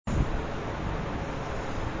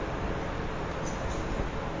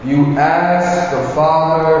You ask the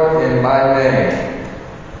Father in my name,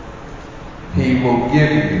 He will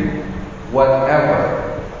give you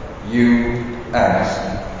whatever you ask.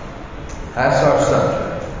 That's our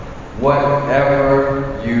subject.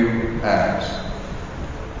 Whatever you ask.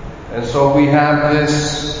 And so we have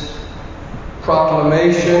this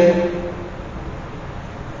proclamation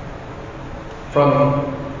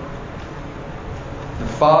from the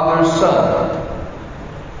Father's Son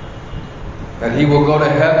that He will go to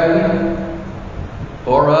heaven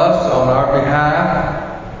for us on our behalf.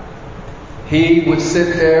 He would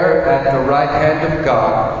sit there at the right hand of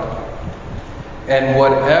God, and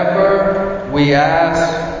whatever we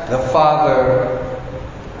ask the Father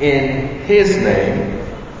in His name,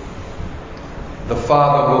 the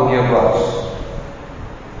Father will give us.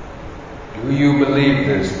 Do you believe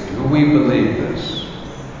this? Do we believe this?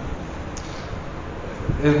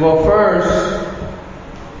 Well, first,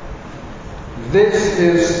 this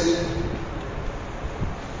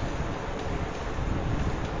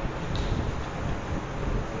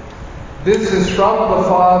is from the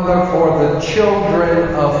Father for the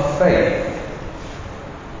children of faith.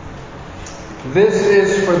 This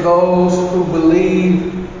is for those who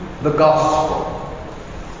believe the gospel.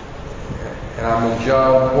 And I'm in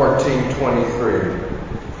John 14:23.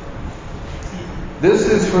 This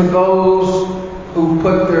is for those who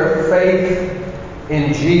put their faith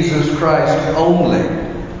in Jesus Christ only.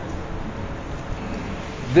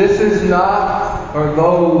 This is not for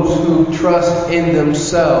those who trust in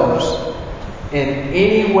themselves in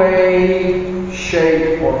any way,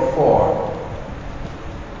 shape, or form.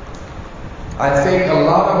 I think a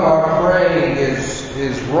lot of our praying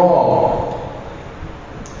is wrong.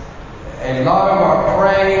 A lot of our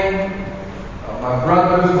praying, my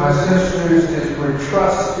brothers, my sisters, is we're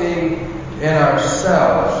trusting in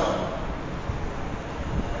ourselves.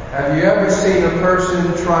 Have you ever seen a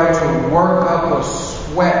person try to work up a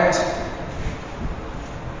sweat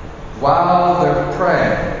while they're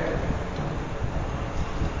praying?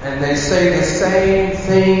 And they say the same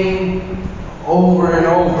thing over and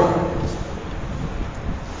over.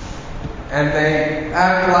 And they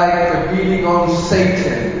act like they're beating on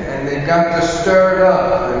Satan, and they got to stir it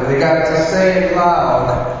up, and they got to say it loud,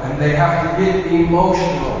 and they have to get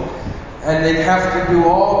emotional, and they have to do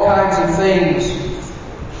all kinds of things.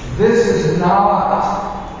 This is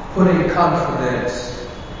not putting confidence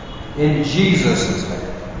in Jesus' name.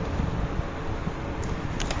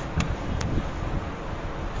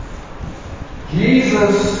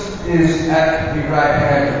 Jesus is at the right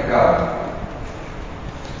hand of God.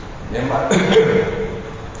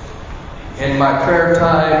 In my prayer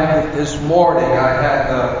time this morning, I had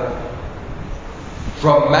the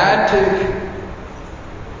dramatic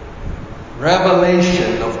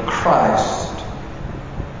revelation of Christ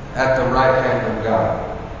at the right hand of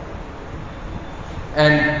God.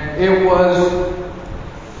 And it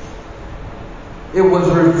was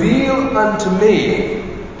revealed unto me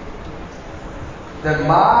that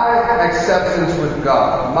my acceptance with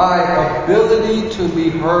God, my ability to be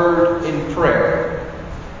heard in prayer,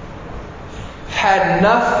 had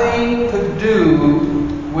nothing to do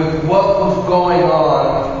with what was going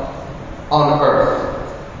on earth.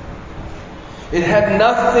 It had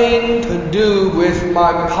nothing to do with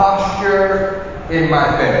my posture in my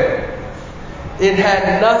bed. It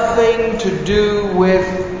had nothing to do with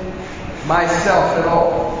myself at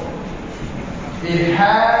all. It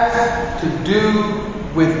has to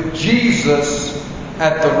do with Jesus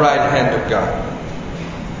at the right hand of God.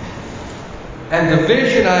 And the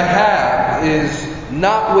vision I have is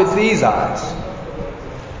not with these eyes,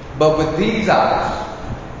 but with these eyes,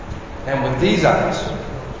 and with these eyes.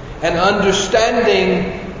 And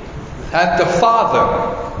understanding that the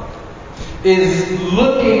Father is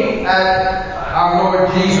looking at our Lord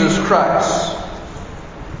Jesus Christ,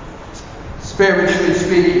 spiritually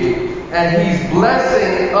speaking, and He's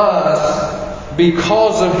blessing us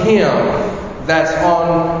because of Him that's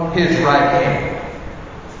on His right hand.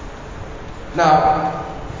 Now,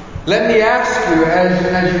 let me ask you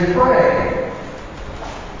as you pray,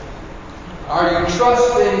 are you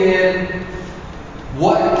trusting in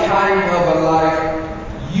what kind of a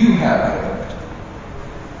life you have lived?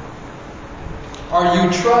 Are you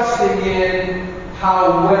trusting in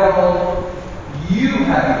how well you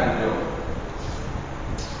have been doing?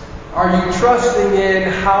 Are you trusting in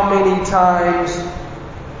how many times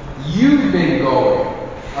you've been going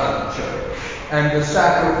to church and the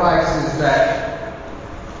sacrifices that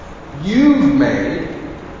you've made?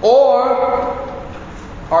 Or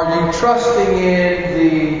are you trusting in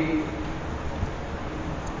the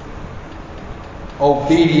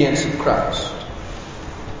obedience of Christ?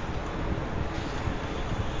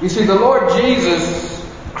 You see, the Lord Jesus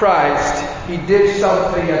Christ, He did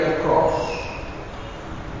something at the cross.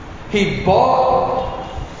 He bought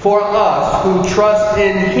for us who trust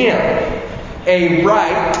in Him a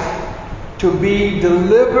right to be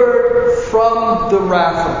delivered from the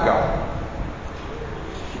wrath of God.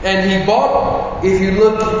 And He bought, if you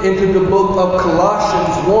look into the book of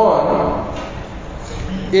Colossians 1,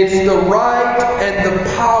 it's the right and the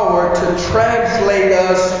power to translate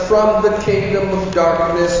us from the kingdom of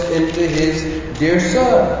darkness into His dear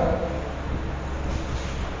Son.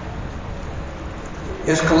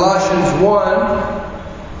 It's Colossians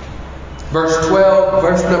 1, verse 12,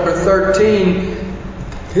 verse number 13.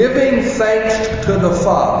 Giving thanks to the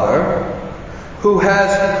Father who has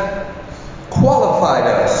qualified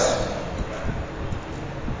us,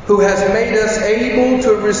 who has made us able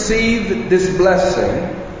to receive this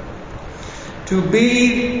blessing, to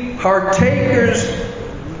be partakers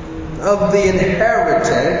of the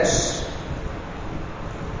inheritance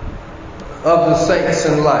of the saints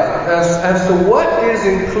in light. As to what is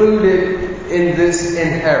included in this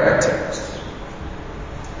inheritance.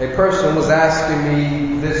 A person was asking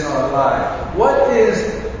me this online. What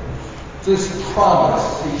is this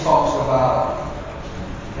promise he talks about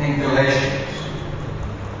in Galatians?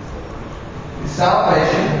 It's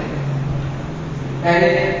salvation. And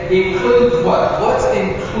it includes what? What's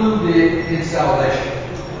included in salvation?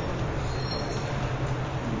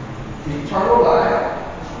 Eternal life.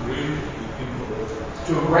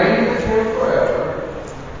 To reign with Him forever.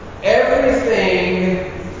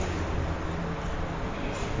 Everything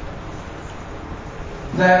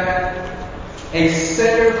that a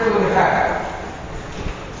sinner could have,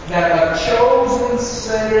 that a chosen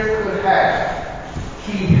sinner could have,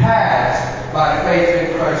 he has by faith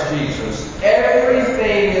in Christ Jesus.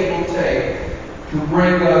 Everything it will take to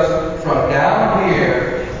bring us from down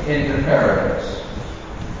here into paradise.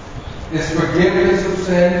 It's forgiveness of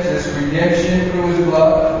sins, it's redemption through His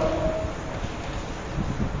blood,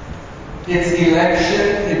 it's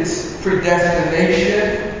election, it's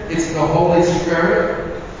predestination, it's the Holy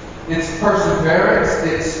Spirit, it's perseverance,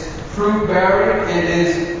 it's fruit bearing, it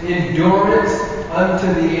is endurance unto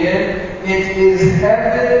the end, it is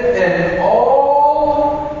heaven, and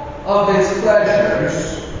all of its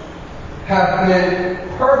pleasures have been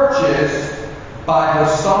purchased by the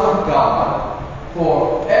Son of God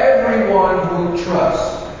for everyone who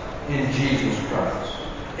trusts in Jesus Christ.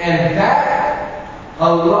 And that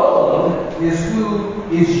alone is who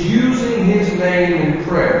is using His name in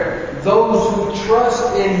prayer. Those who trust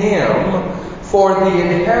in Him for the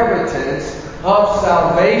inheritance of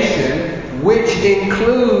salvation, which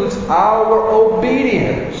includes our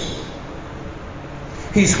obedience.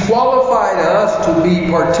 He's qualified us to be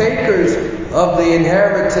partakers of the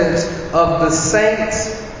inheritance of the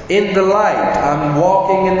saints in the light. I'm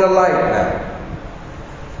walking in the light now.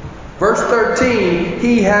 Verse 13,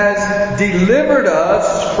 He has delivered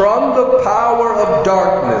us from the power of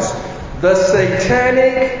darkness, the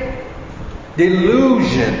satanic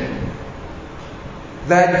delusion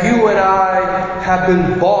that you and I have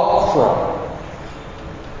been bought from.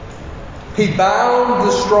 He bound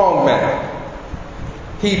the strong man.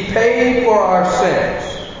 He paid for our sins.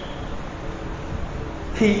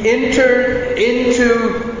 He entered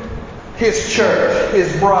into His church,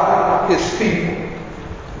 His bride, His people.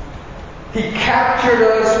 He captured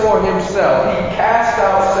us for Himself. He cast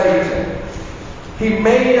out Satan. He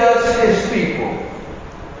made us His people.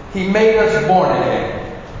 He made us born again.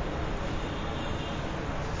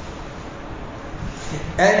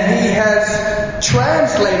 And He has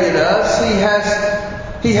translated us.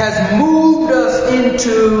 He has moved us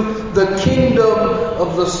into the kingdom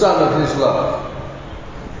of the Son of His love.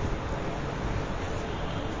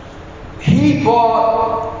 He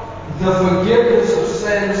bought the forgiveness of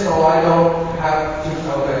sin so I don't have to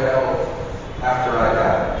go to hell after I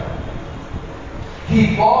die.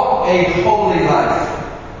 He bought a holy life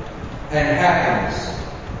and happiness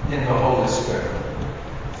in the Holy Spirit.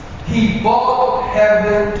 He bought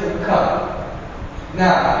heaven to come.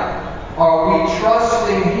 Now, are we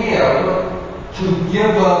trusting Him to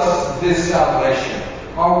give us this salvation?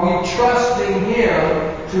 Are we trusting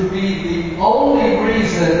Him to be the only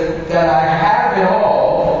reason that I have it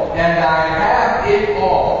all and I have it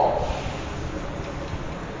all?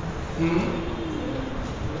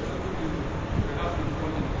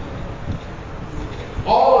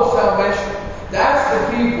 All of salvation. That's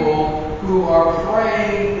the people who are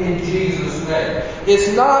praying in Jesus' name. It's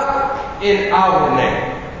not in our name.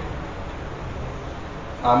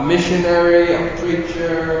 I'm missionary, I'm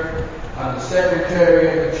preacher, I'm the secretary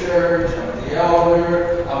of the church, I'm the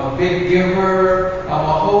elder, I'm a big giver, I'm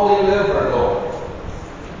a holy liver, Lord.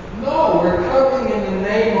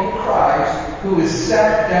 name of Christ, who is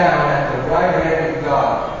sat down at the right hand of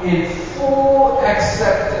God in full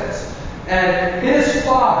acceptance. And his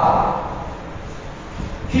Father,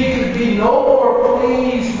 he could be no more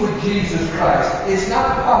pleased with Jesus Christ. It's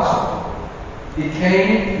not possible. He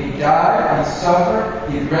came, he died, he suffered,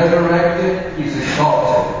 he's resurrected, he's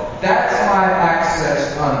exalted. That's my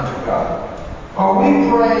access unto God. Are we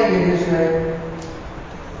praying in his name?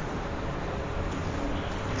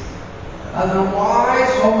 And then why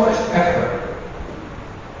so much effort?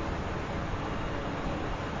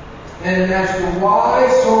 And as to why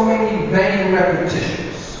so many vain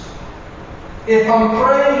repetitions? If I'm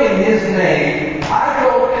praying in his name, I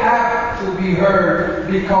don't have to be heard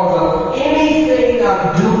because of anything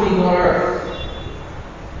I'm doing on earth.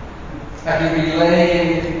 I can be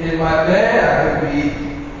laying in my bed, I can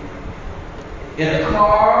be in a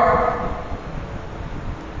car,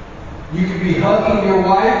 you can be hugging your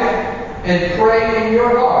wife and pray in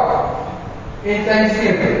your heart in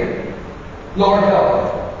thanksgiving. Lord help me.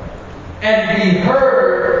 And be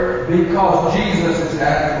heard because Jesus is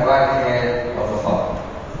at the right hand of the Father.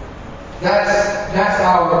 That's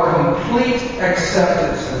our complete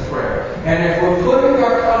acceptance in prayer. And if we're putting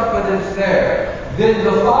our confidence there, then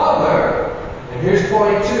the Father, and here's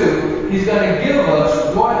point 2, he's going to give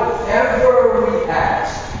us whatever we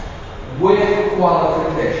ask with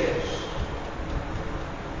qualifications.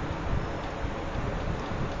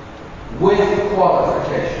 With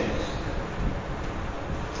qualifications.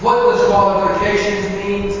 What does qualifications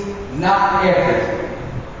mean? Not everything.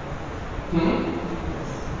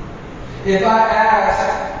 If I ask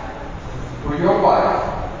for your wife,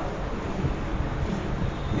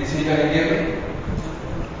 is he going to give it?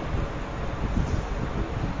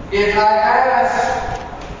 If I ask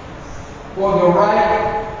for the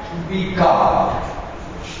right to be God,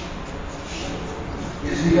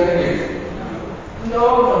 is he going to give it?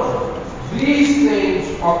 No. These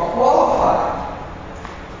things are qualified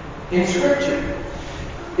in Scripture.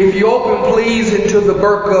 If you open, please, into the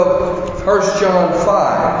book of 1 John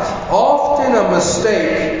 5, often a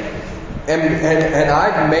mistake, and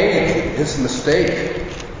I've made this mistake,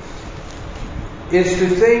 is to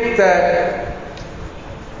think that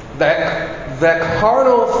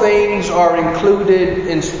carnal things are included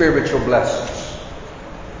in spiritual blessings.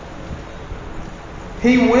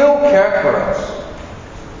 He will care for us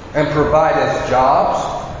and provide us jobs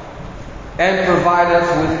and provide us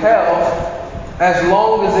with health as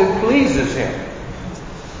long as it pleases him.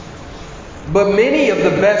 But many of the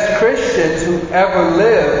best Christians who ever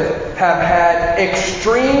lived have had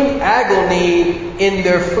extreme agony in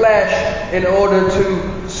their flesh in order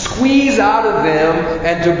to squeeze out of them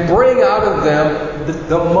and to bring out of them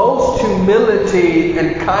the most humility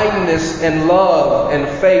and kindness and love and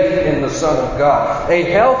faith in the Son of God. A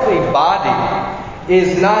healthy body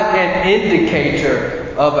is not an indicator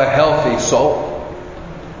of a healthy soul.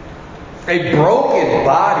 A broken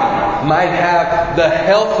body might have the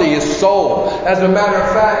healthiest soul. As a matter of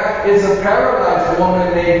fact, it's a paralyzed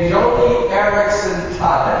woman named Joni Eareckson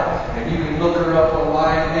Tada. And you can look her up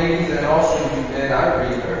online, ladies, and also you can. I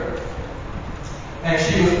read her. And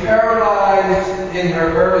she was paralyzed in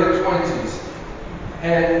her early 20s.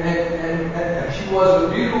 And she was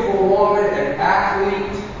a beautiful woman, an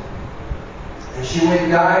athlete. And she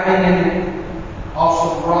went diving off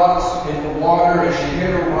some rocks in the water, and she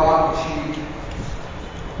hit a rock, and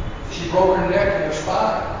she broke her neck and her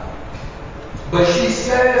spine. But she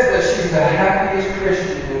says that she's the happiest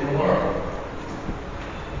Christian in the world.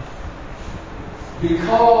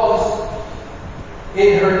 Because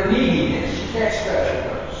in her neediness, she can't stretch her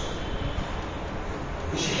nose.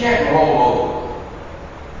 She can't roll over.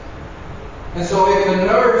 And so if the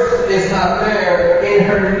nurse is not there, in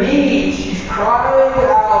her need, she's crying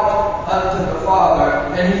out unto the Father,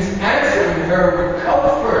 and he's answering her with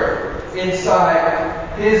comfort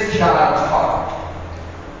inside his child's heart.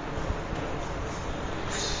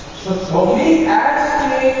 So me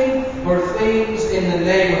asking for things in the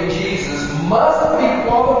name of Jesus must be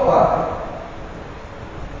qualified.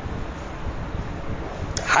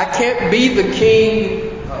 I can't be the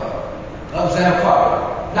king of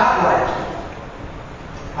Zamfara. Not like you.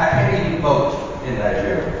 I can't even vote in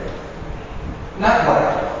Nigeria. Not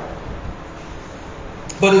like you.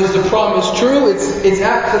 But is the promise true? It's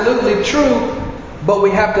absolutely true. But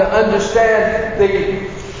we have to understand that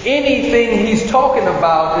anything he's talking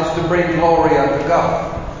about is to bring glory unto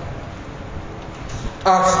God.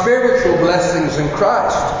 Our spiritual blessings in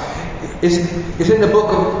Christ is in the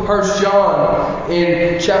book of 1 John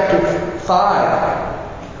in chapter 5.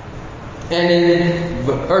 And in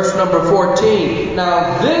verse number 14,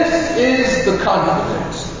 now this is the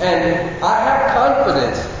confidence And I have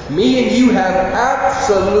confidence. Me and you have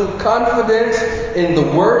absolute confidence in the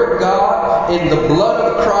Word of God, in the blood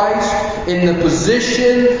of Christ, in the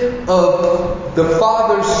position of the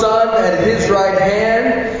Father's Son at His right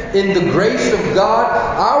hand, in the grace of God.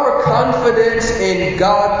 Our confidence in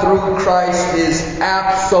God through Christ is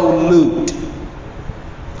absolute.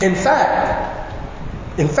 In fact,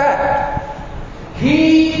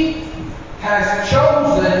 He has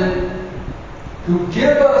chosen to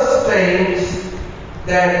give us things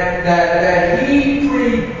that He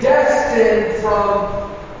predestined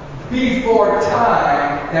from before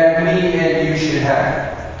time that me and you should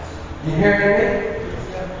have. You hearing me?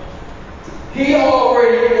 He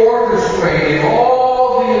already orchestrated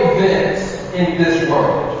all the events in this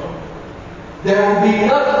world. There will be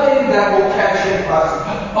nothing that will catch Him by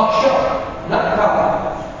surprise. Oh, sure, not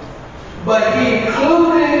God. But He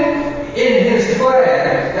included in His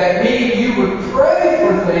plan that me and you would pray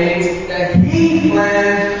for things that He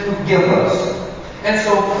planned to give us. And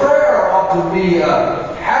so prayer ought to be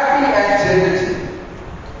a happy activity.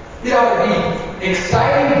 It ought to be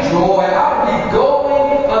exciting joy. I ought to be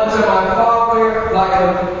going unto my Father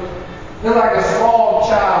like a small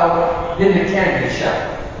child in the candy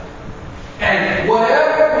shop. And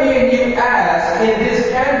whatever me and you ask in this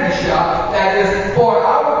candy shop that is for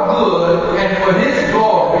our good and for His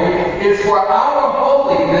glory, it's for our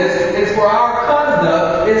holiness, it's for our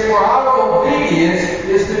conduct, it's for our obedience,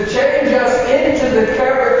 it's to change us into the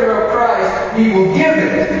character of Christ, He will give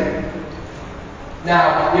it.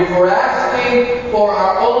 Now, if we're asking for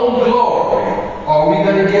our own glory, are we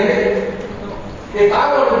going to give it? If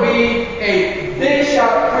I want to be a big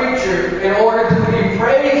shot preacher in order to be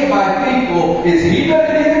praised by people, is He going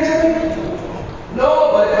to give it to me?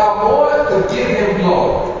 No, but if I want to give Him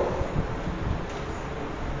glory.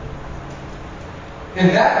 And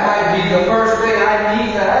that might be the first thing I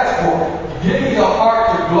need to ask for. Give me a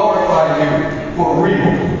heart to glorify You for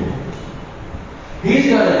real. He's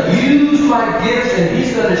going to use my gifts and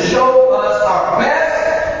He's going to show us our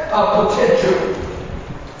best potential.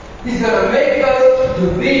 He's going to make us to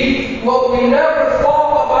be what we never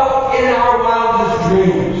thought about in our wildest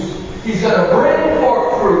dreams. He's going to bring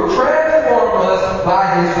forth fruit, transform us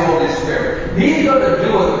by His Holy Spirit. He's going to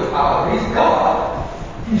do it with power. He's God.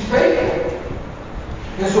 He's faithful.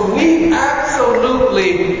 And so we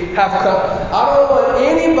absolutely have confidence. I don't want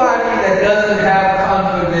anybody that doesn't have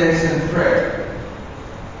confidence in prayer.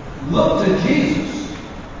 Look to Jesus.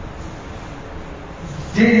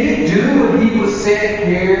 Did He do what He was saying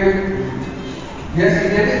here? Yes, He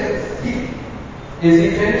did it. Is He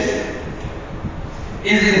finished?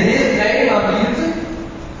 Is it His name I'm using?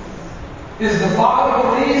 Is the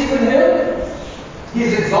Father pleased with Him?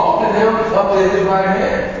 He's exalted Him up to His right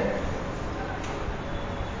hand.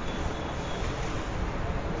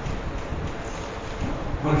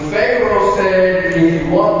 When Pharaoh said, if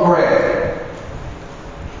you want bread,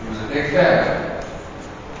 he was a big family,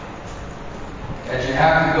 that you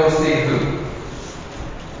have to go see who?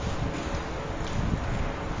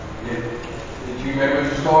 Did you remember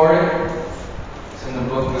the story? It's in the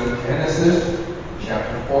book of Genesis,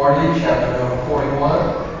 chapter 40, chapter number 41.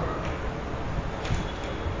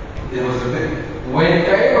 It was a big, when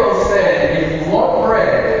Pharaoh said, if you want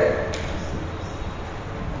bread,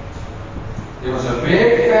 there was a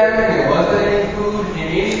big famine. There wasn't any food in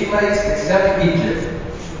any place except Egypt.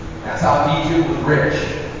 That's how Egypt was rich.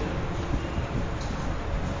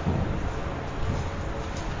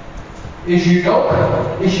 Is you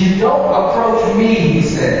don't approach me, he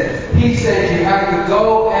said. He said you have to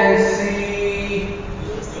go and see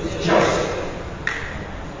Joseph.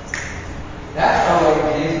 That's how I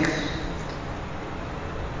love Jesus.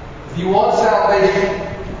 If you want salvation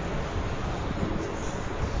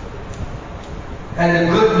and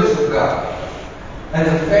the goodness of God and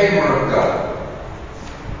the favor of God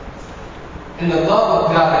and the love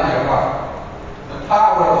of God in your heart, the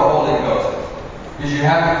power of the Holy Ghost, is you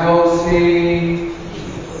have to go see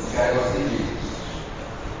Jesus.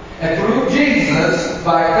 And through Jesus,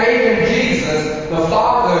 by faith in Jesus, the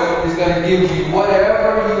Father is going to give you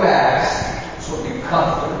whatever you ask. So be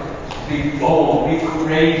confident, be bold, be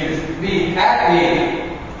courageous, be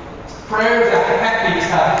happy. Prayer is a happy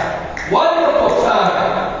time, wonderful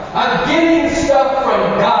time. I'm getting stuff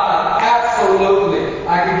from God, absolutely.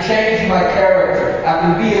 I can change my character. I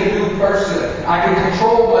can be a new person. I can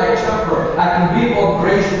control my temper. I can be more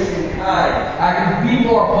gracious and kind. I can be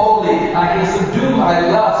more holy. I can subdue my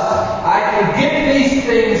lust. I can get these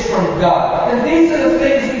things from God. And these are the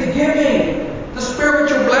things He's giving. The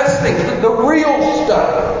spiritual blessings, the real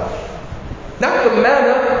stuff. Not the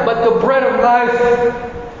manna, but the bread of life.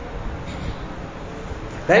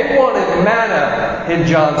 They wanted manna in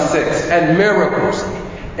John 6 and miracles.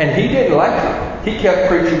 And he didn't like it. He kept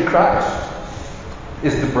preaching Christ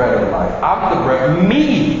is the bread of life. I'm the bread.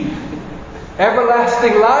 Me.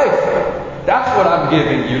 Everlasting life. That's what I'm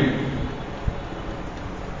giving you.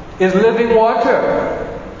 Is living water.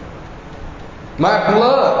 My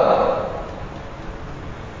blood.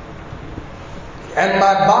 And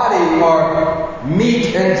my body are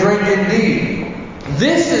meat and drink indeed.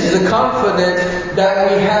 This is the confidence that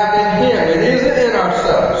we have in Him. It isn't in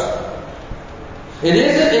ourselves. It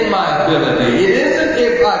isn't in my ability. It isn't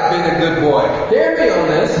if I've been a good boy. Hear me on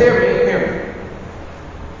this. Hear me.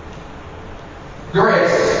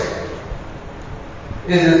 Grace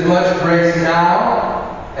is as much grace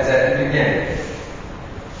now as at the beginning.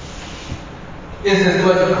 Is as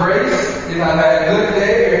much grace if I've had a good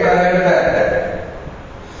day or if I've had a bad day.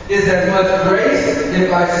 Is as much grace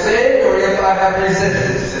if I sin or if I have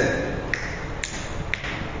resisted sin.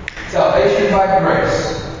 Salvation by grace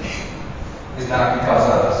is not because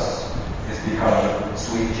of us. It's because of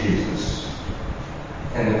sweet Jesus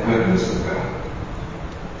and the goodness of God.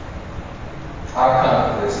 Our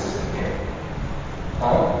confidence is in Him.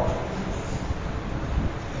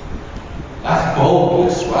 That's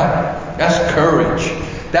boldness, right? That's courage.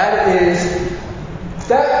 That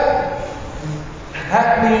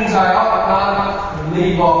means I ought not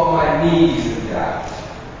leave off my knees in doubt.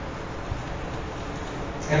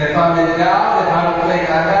 And if I'm in doubt, if I don't think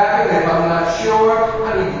I have it, if I'm not sure, I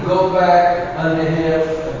need to go back unto Him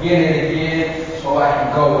again and again so I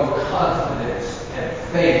can go with confidence and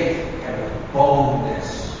faith and boldness.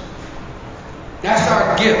 That's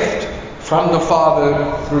our gift from the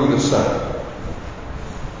Father through the Son.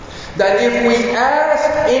 That if we ask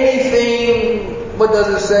anything, what does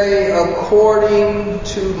it say? According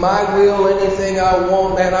to my will, anything I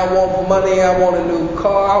want, and I want money, I want a new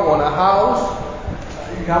car, I want a house,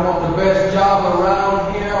 I want the best job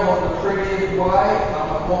around here, I want the prettiest wife,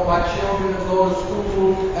 I want my children to go to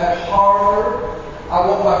school at Harvard, I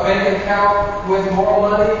want my bank account with more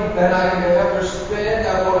money than I can ever spend,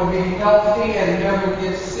 I want to be healthy and never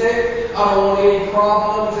get sick, I don't want any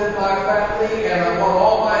problems in my family, and I want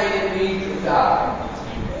all my enemies to die.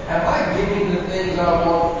 Am I getting the things I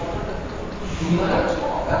want?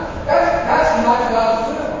 That's not God's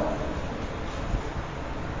will.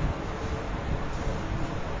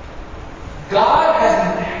 God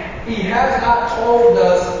has not told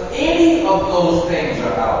us any of those things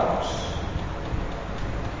are ours.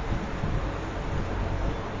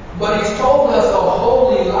 But He's told us a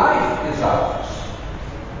holy life is ours.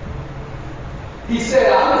 He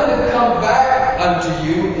said, I'm going to come back unto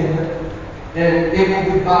you and it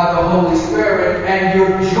will be by the Holy Spirit, and your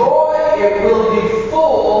joy, it will be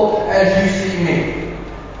full as you see me.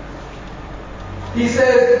 He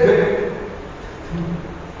says,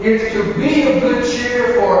 it's to be of good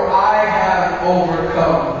cheer, for I have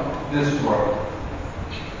overcome this world.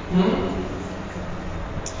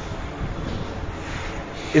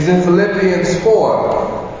 It's in Philippians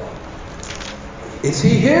 4. He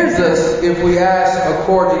hears us if we ask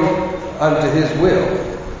according unto His will.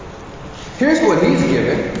 Here's what He's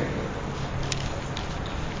given.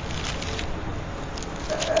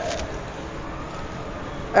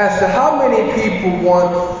 As to how many people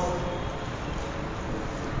want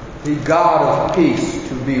the God of peace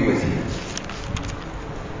to be with you?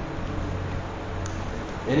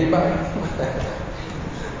 Anybody?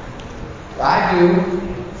 I do.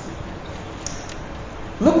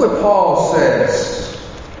 Look what Paul says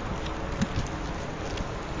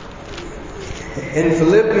in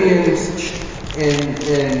Philippians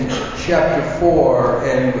in chapter 4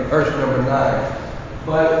 and verse number 9.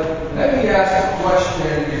 But let me ask a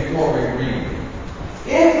question before we read.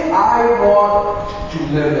 If I want to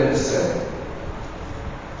live in sin,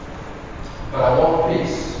 but I want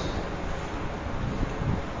peace,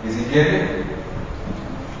 is He giving?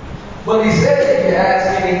 But He said if you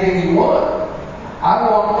ask anything you want, I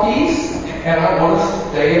want peace and I want to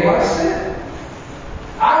stay in my sin.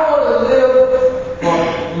 I want to live for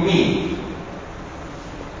me.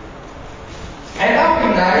 And that'll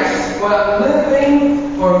be nice, but I'm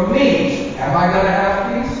living for me. Am I going to have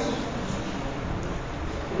peace?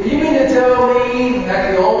 You mean to tell me that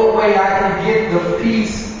the only way I can get the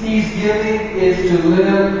peace He's giving is to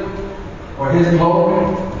live for His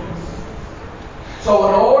glory? So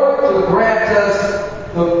in order to grant us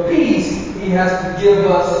the peace, He has to give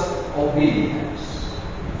us obedience.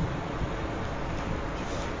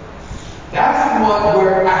 That's what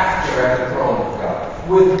we're after at the throne of God.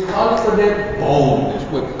 With confident boldness,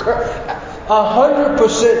 with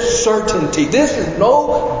 100% certainty. This is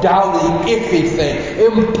no doubting, iffy thing.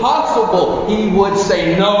 Impossible, he would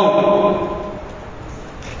say no.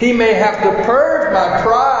 He may have to purge my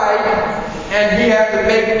pride, and he has to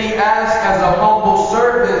make me ask as a humble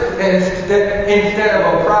servant instead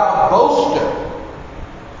of a proud boaster.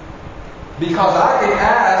 Because I can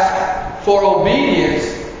ask for obedience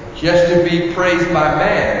just to be praised by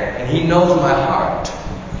man, and he knows my heart.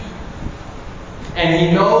 And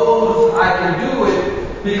he knows I can do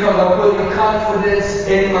it because I'm putting confidence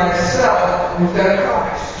in myself instead of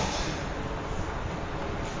Christ.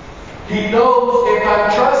 He knows if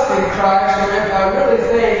I'm trusting Christ or if I really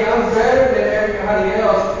think I'm better than everybody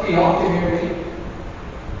else, he ought to hear me.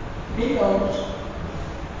 He knows.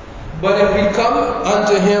 But if we come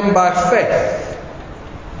unto him by faith,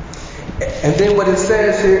 and then what it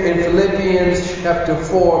says here in Philippians chapter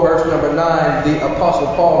 4, verse number 9, the Apostle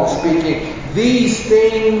Paul is speaking, these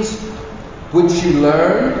things which you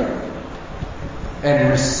learned and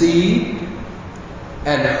received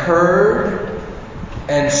and heard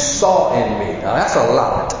and saw in me. Now that's a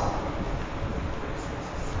lot.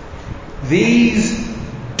 These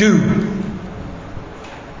do,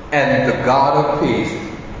 and the God of peace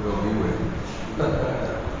will be with you.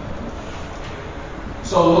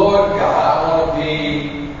 So Lord God, I want to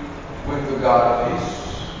be with the God of peace.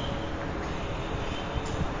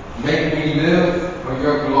 Make me live for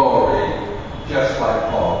your glory just like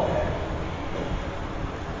Paul did.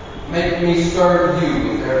 Make me serve you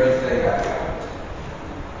with everything I got.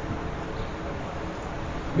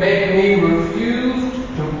 Make me refuse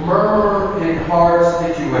to murmur in hard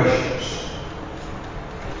situations.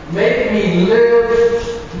 Make me live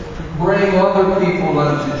to bring other people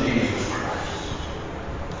unto Jesus Christ.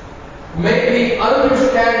 Make me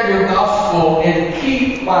understand your gospel and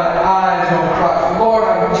keep my eyes on Christ. Lord,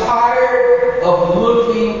 I'm tired of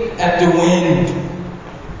looking at the wind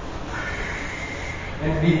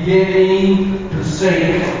and beginning to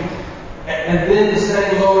sink. And then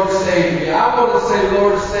saying, Lord, save me. I want to say,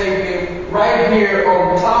 Lord, save me right here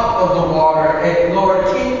on top of the water. And Lord,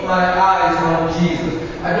 keep my eyes on Jesus.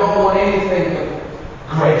 I don't want anything but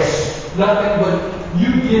grace. Nothing but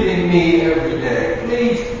you giving me every day.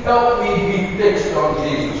 Please help me be fixed on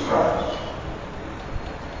Jesus Christ.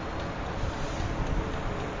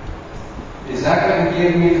 Is that going to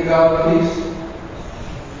give me the God of peace?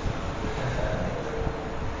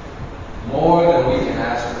 More than we can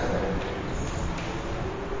ask or think.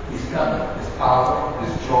 He's coming. His power,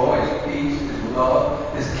 His joy, His peace, His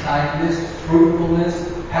love, His kindness, fruitfulness,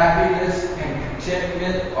 happiness, and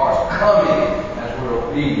contentment are coming as we're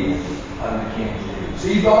obedient unto King Jesus.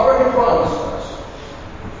 He's already promised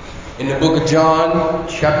us. In the book of John,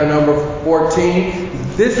 chapter number 14,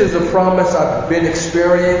 this is a promise I've been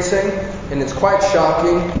experiencing, and it's quite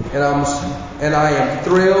shocking, and I am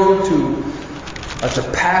thrilled to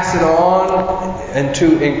pass it on and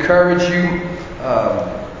to encourage you.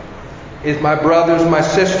 Is my brothers, my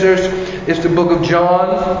sisters. It's the book of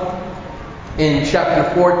John in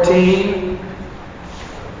chapter 14.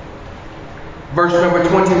 Verse number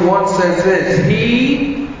 21 says this,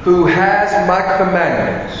 He who has my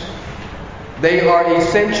commandments, they are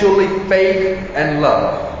essentially faith and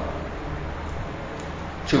love.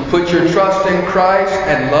 To put your trust in Christ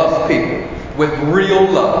and love people with real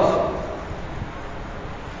love.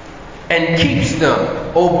 And keeps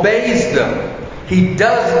them, obeys them. He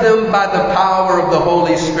does them by the power of the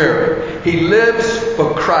Holy Spirit. He lives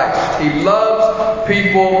for Christ. He loves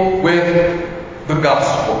people with the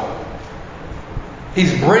gospel.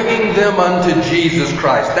 He's bringing them unto Jesus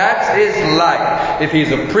Christ. That's his life. If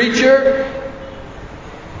he's a preacher,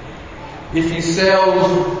 if he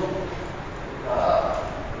sells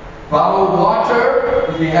bottled water,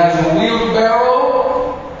 if he has a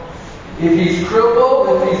wheelbarrow, if he's crippled,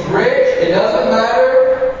 if he's rich, it doesn't matter.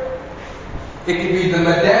 It could be the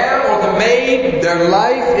madame or the maid. Their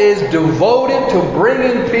life is devoted to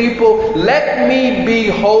bringing people. Let me be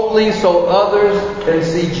holy so others can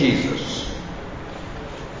see Jesus.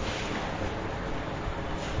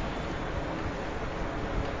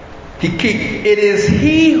 It is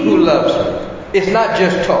He who loves me. It's not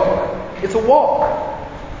just talk. It's a walk.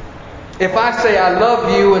 If I say I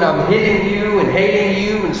love you and I'm hitting you and hating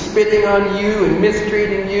you and spitting on you and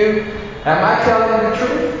mistreating you, am I telling the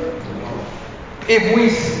truth?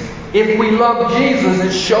 If we love Jesus,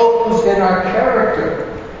 it shows in our character.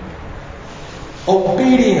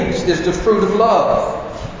 Obedience is the fruit of love.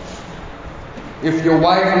 If your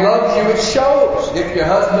wife loves you, it shows. If your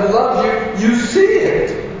husband loves you, you see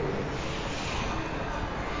it.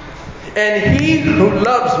 And He who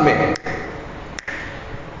loves me,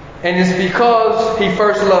 and it's because He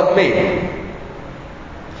first loved me,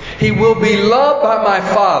 He will be loved by my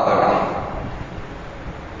Father.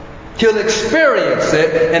 He'll experience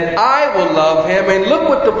it, and I will love him. And look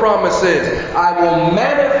what the promise is. I will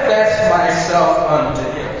manifest myself unto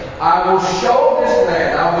him. I will show this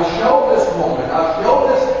man, I will show this woman, I'll show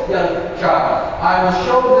this young child. I will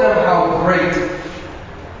show them how great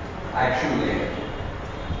I truly am.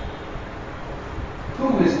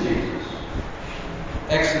 Who is Jesus?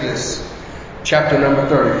 Exodus chapter number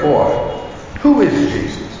 34. Who is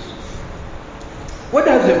Jesus? What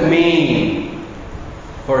does it mean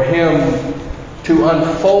for him to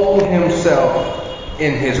unfold himself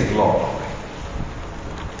in his glory?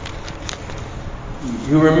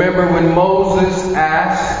 You remember when Moses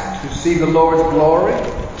asked to see the Lord's glory?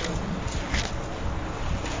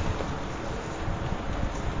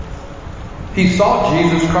 He saw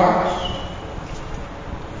Jesus Christ.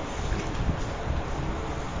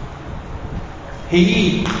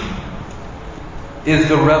 He is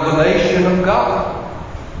the revelation of God.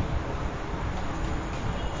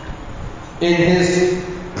 In his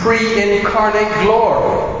pre-incarnate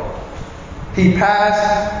glory, he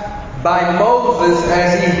passed by Moses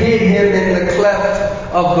as he hid him in the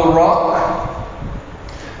cleft of the rock.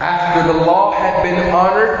 After the law had been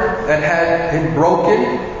honored and had been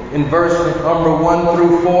broken, in verse number 1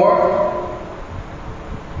 through 4.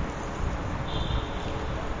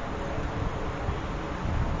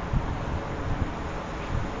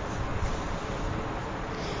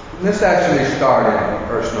 Let's actually start at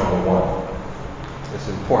verse number 1. It's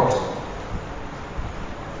important.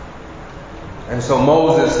 And so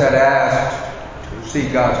Moses had asked to see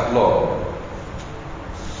God's glory.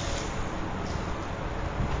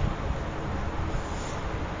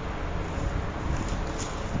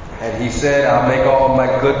 And he said, I'll make all my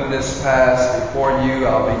goodness pass before you.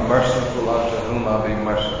 I'll be merciful unto whom I'll be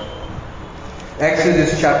merciful.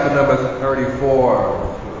 Exodus chapter number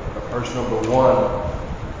 34, verse number 1.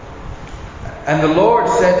 And the Lord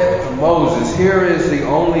said to Moses, here is the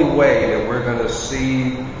only way that we're going to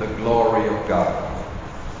see the glory of God.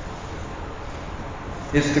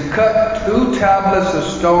 Is to cut 2 tablets of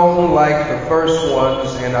stone like the first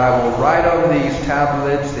ones, and I will write on these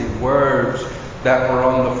tablets the words that were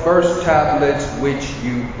on the first tablets which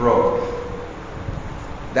you broke.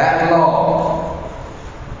 That law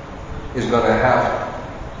is going to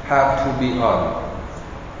have to be honored.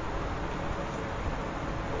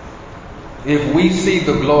 If we see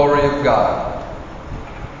the glory of God,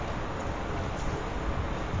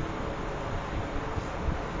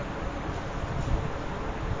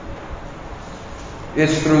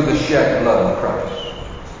 it's through the shed blood of Christ.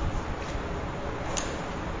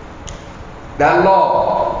 That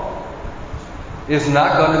law is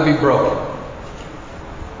not going to be broken.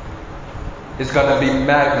 It's going to be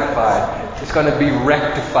magnified. It's going to be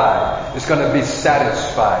rectified. It's going to be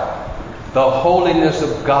satisfied. The holiness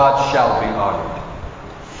of God shall be honored.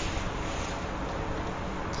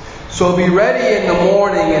 So be ready in the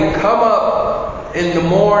morning and come up in the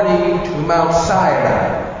morning to Mount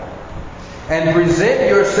Sinai and present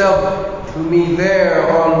yourself to me there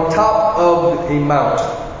on top of a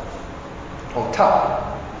mountain. On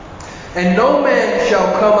top. And no man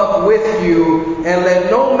shall come up with you, and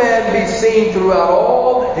let no man be seen throughout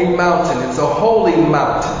all a mountain. It's a holy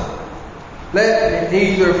mountain. Let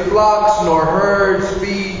neither flocks nor herds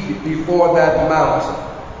feed before that mountain.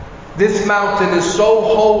 This mountain is so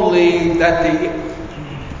holy that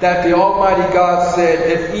the Almighty God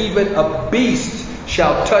said, if even a beast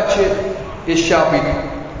shall touch it, it shall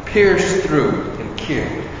be pierced through and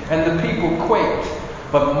killed. And the people quaked.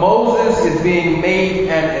 But Moses is being made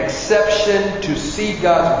an exception to see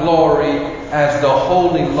God's glory as the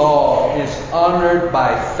holy law is honored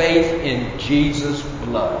by faith in Jesus'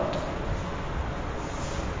 blood.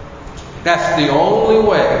 That's the only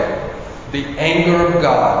way the anger of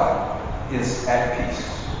God is at peace.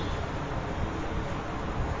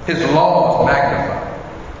 His law is magnified.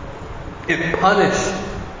 It punished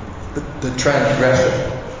the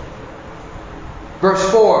transgressor.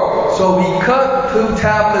 Verse 4, so he cut 2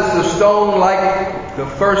 tablets of stone like the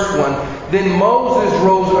first one. Then Moses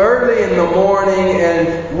rose early in the morning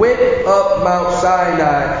and went up Mount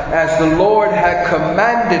Sinai as the Lord had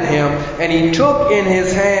commanded him. And he took in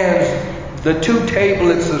his hands the 2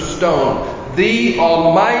 tablets of stone. The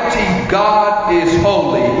Almighty God is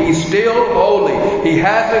holy. He's still holy. He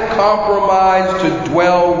hasn't compromised to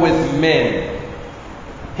dwell with men.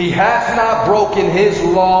 He has not broken his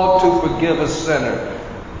law to forgive a sinner.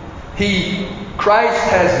 Christ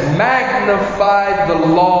has magnified the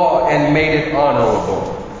law and made it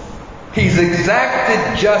honorable. He's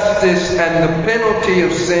exacted justice and the penalty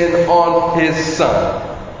of sin on his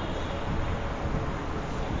Son.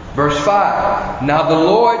 Verse 5, now the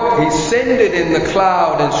Lord descended in the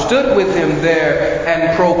cloud and stood with him there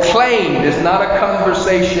and proclaimed. It's not a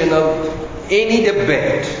conversation of any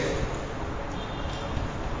debate.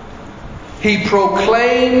 He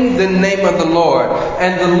proclaimed the name of the Lord,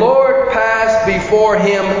 and the Lord passed before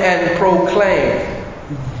him and proclaimed.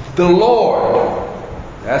 The Lord,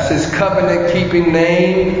 that's his covenant-keeping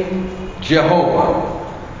name, Jehovah.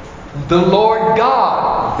 The Lord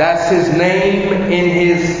God, that's his name in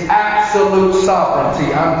his absolute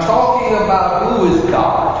sovereignty. I'm talking about who is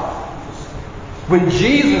God. When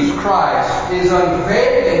Jesus Christ is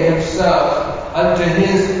unveiling himself unto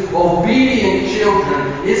his obedient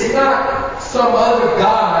children, it's not some other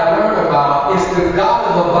God I learn about. It's the God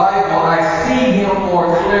of the Bible. I see him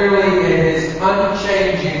more clearly in his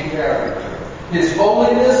unchanging character. His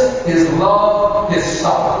holiness, his love, his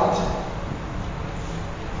sovereignty.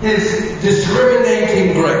 His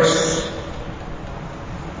discriminating grace.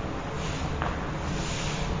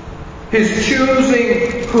 His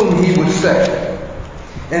choosing whom he would save.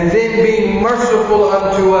 And then being merciful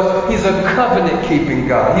unto us. He's a covenant-keeping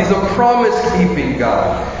God. He's a promise-keeping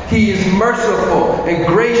God. He is merciful and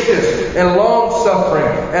gracious and long-suffering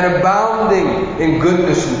and abounding in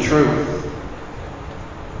goodness and truth.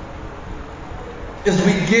 As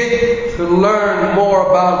we get to learn more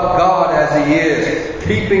about God as he is,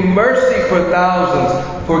 keeping mercy for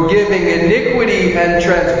thousands, forgiving iniquity and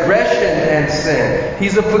transgression and sin.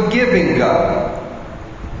 He's a forgiving God.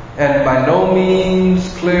 And by no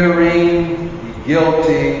means clearing the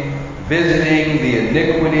guilty, visiting the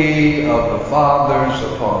iniquity of the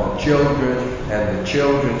fathers upon the children and the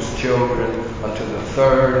children's children unto the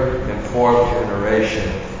third and fourth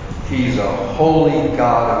generation. He's a holy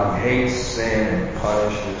God who hates sin and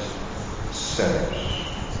punishes sinners.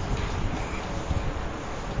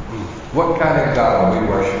 What kind of God are we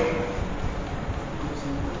worshiping?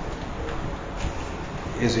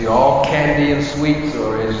 Is he all candy and sweets,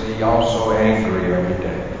 or is he also angry every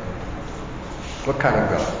day? What kind of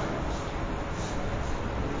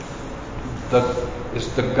God? It's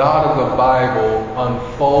the God of the Bible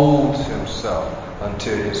unfolds himself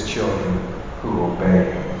unto his children who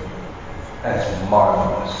obey him. That's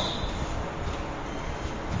marvelous.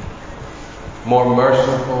 More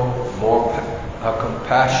merciful, more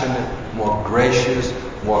compassionate, more gracious,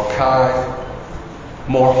 more kind,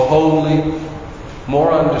 more holy,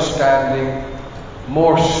 more understanding,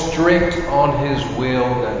 more strict on his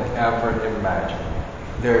will than ever imagined.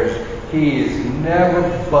 He is never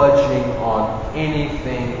budging on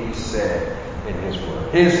anything he said in his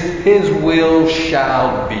word. His will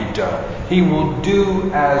shall be done. He will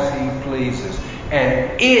do as he pleases.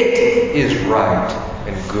 And it is right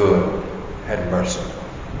and good and merciful.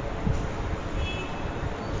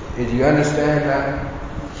 Did you understand that?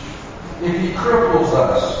 If he cripples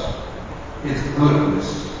us, it's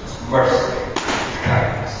goodness, it's mercy, it's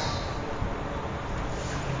kindness.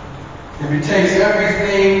 If he takes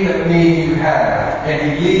everything that me and you have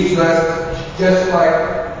and he leaves us just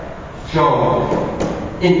like Job,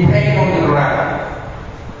 in pain on the ground,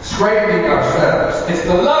 scraping ourselves, it's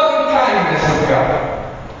the loving kindness of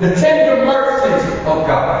God, the tender mercies of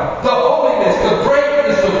God, the holiness, the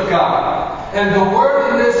greatness of God, and the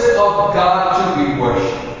worthiness of God to be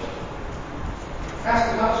worshipped.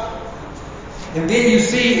 That's the gospel. And then you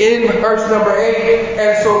see in verse number 8,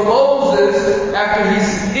 and so Moses,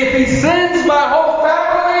 if he sends my whole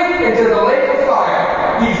family into the lake of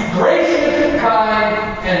fire, he's gracious and kind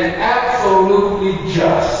and absolutely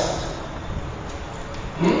just.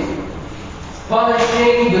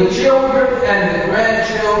 Punishing the children and the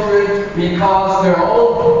grandchildren because their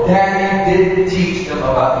old daddy didn't teach them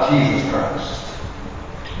about Jesus Christ.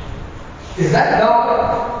 Is that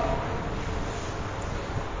God?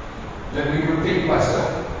 Let me repeat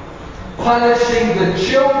myself. Punishing the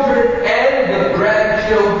children and the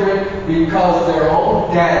grandchildren because their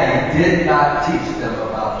own daddy did not teach them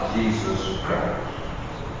about Jesus Christ.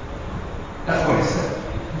 That's what he said.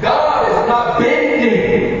 God is not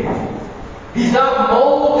bending. He's not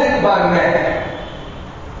molded by man.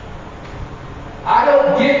 I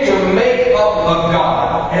don't get to make up a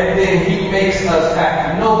God and then he makes us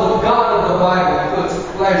happy. No, the God of the Bible puts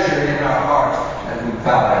pleasure in our hearts and we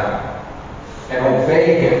bow down and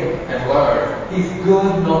obey him and learn. He's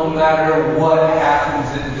good no matter what happens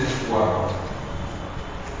in this world.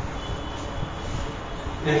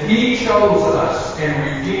 If he chose us and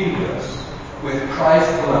redeemed us with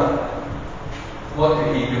Christ's blood, what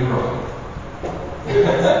did he do wrong?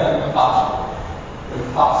 Impossible.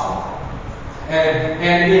 Impossible.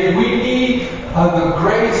 And if we need the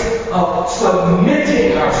grace of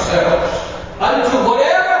submitting ourselves unto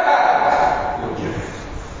whatever happens, we'll give it.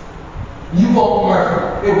 You won't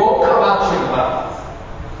murder. It won't come out your mouth.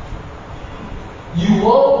 You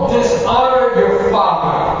won't dishonor your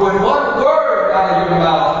father with one word out of your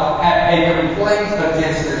mouth at a complaint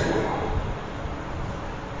against his will.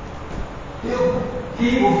 He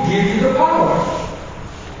will give you the power.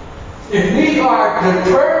 If we are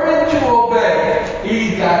determined to obey,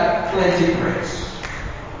 He's got plenty of grace.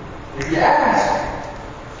 If you ask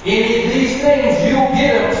any of these things, you'll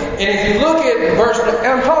get them. And if you look at verse,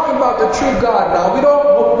 I'm talking about the true God now. We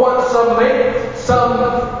don't want some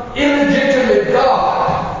illegitimate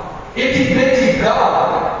God, itty-bitty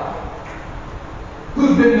God,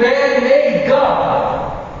 who's been man-made God.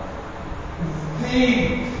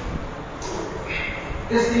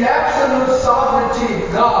 It's the absolute sovereignty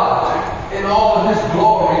of God in all of His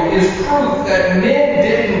glory is proof that men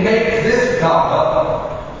didn't make this God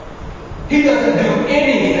up. He doesn't do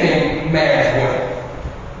anything man's way.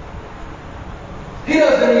 He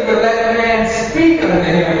doesn't even let man speak unto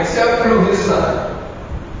Him except through His Son.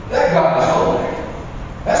 That God is holy.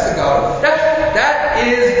 That's the God. That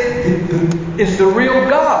is the real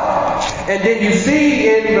God. And then you see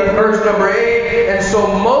in verse number 8, and so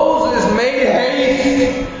Moses made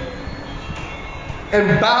haste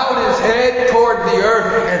and bowed his head toward the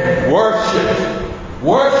earth and worshipped.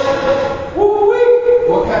 Worship. Woo-wee.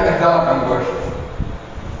 What kind of God do you worship?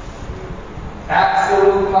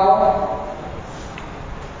 Absolute power.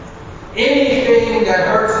 Anything that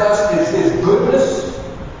hurts us is His goodness.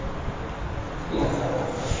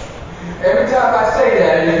 Every time I say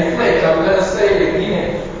that, it inflicts. I'm going to say it again.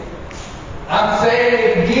 I'm saying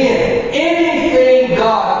it again. Anything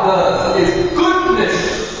God does is goodness.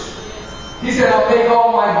 He said, I'll make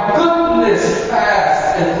all my goodness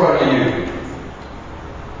pass in front of you.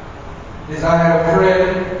 As I had a friend,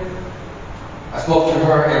 I spoke to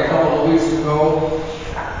her a couple of weeks ago.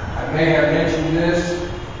 I may have mentioned this.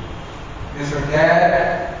 Is her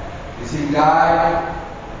dad, he died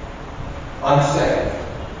unsaved.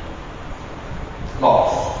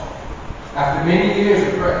 Lost. After many years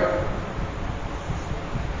of prayer,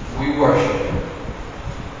 we worship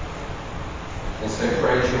and say,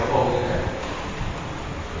 praise your holy name.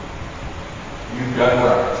 You've done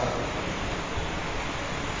right.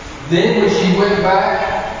 Then when she went back,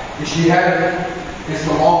 she had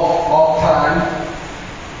some off time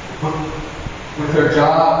with her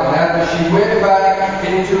job, and after she went back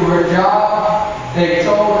into her job, they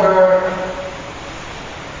told her,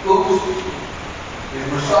 oops,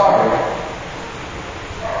 we're sorry,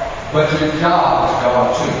 but your job is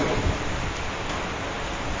gone too.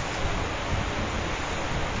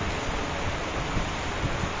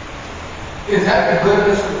 Is that the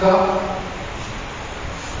goodness of God?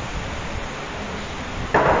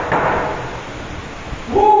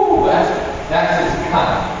 Woo! That's His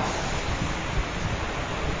kindness.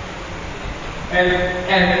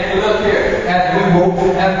 And look here, as we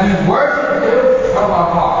worship Him from our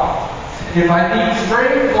heart. If I need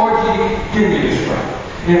strength, Lord, give me the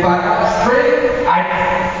strength. If I have strength,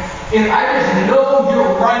 if I just know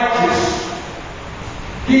You're righteous,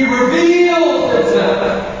 He reveals Himself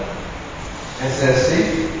and says, see,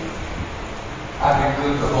 I've been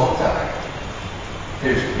good the whole time.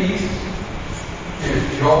 There's peace, there's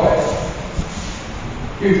joy,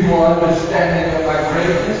 here's more understanding of my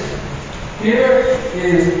greatness. Here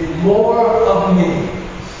is more of me,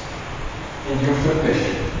 and You're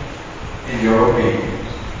sufficient. In your obedience.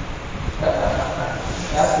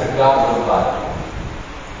 That's the God of the Bible.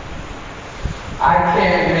 I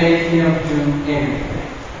can't make Him do anything.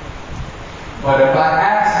 But if I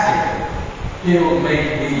ask Him, He'll make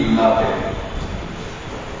me love Him.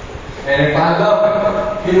 And if I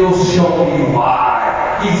love Him, He'll show me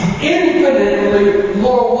why. He's infinitely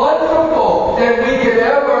more wonderful than we could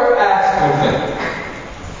ever ask or think.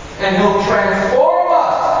 And He'll transform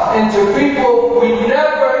us into people we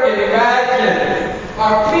never imagined.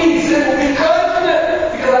 Our peace, it will be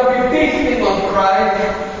constant because I'll be feasting on Christ.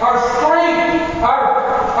 Our strength,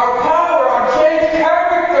 our power, our changed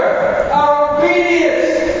character, our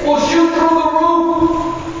obedience will shoot through the roof.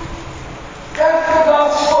 That's the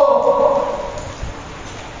gospel.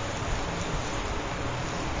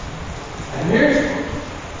 And here's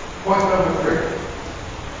point number 3.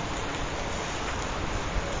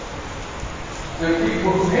 There are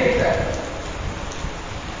people who hate that.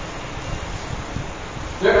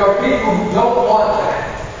 There are people who don't want that.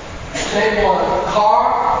 They want a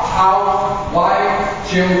car, house,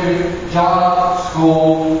 wife, children, job,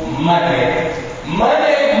 school, money.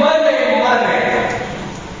 Money, money, money.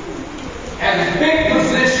 And big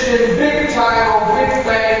position, big title, big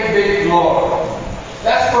fame, big glory.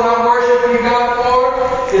 That's what I'm worshiping God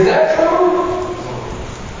for? Is that true?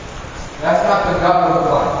 the God of the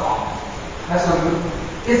Bible.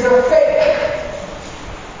 It's a fake.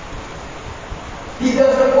 He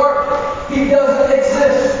doesn't work. He doesn't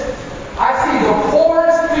exist. I see the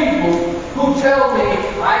poorest people who tell me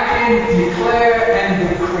I can declare and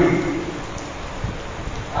decree.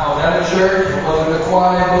 I was at a church. It wasn't a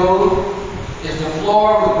quiet booth. The floor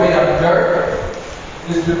was made of dirt.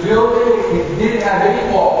 The building, it didn't have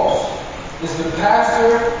any walls. The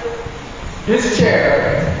pastor, his chair,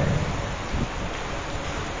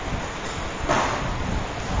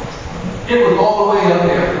 it was all the way up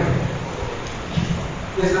there.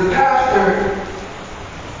 The pastor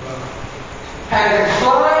had to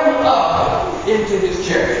climb up into his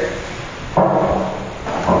chair.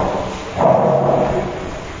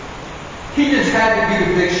 He just had to be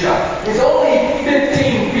the big shot. There's only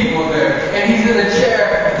 15 people there, and he's in a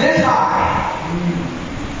chair this high.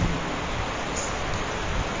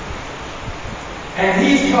 And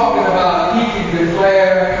he's talking about he can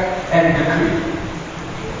declare and decree.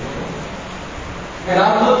 And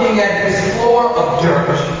I'm looking at this floor of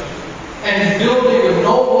dirt, and this building with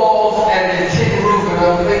no walls and a tin roof, and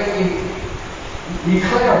I'm thinking,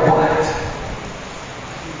 declare what?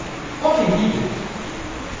 What can he do?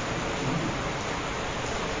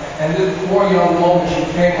 And this poor young woman, she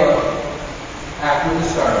came up after the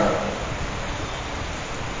sermon.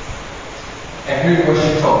 And here's what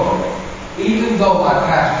she told me. Even though my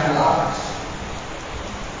pastor lies,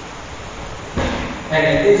 and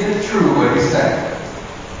it isn't true what he said,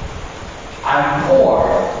 I'm poor,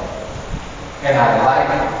 and I like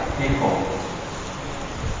being poor.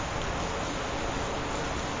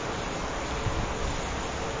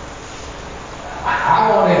 I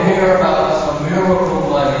want to hear about some miracle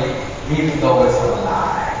money, even though it's a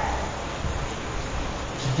lie.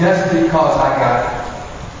 Just because I got it.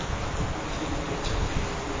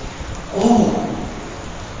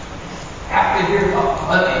 I have to hear about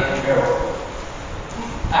money and miracle.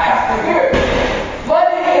 I have to hear it.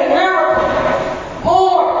 Money and miracle.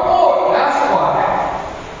 More. That's why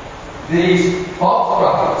these false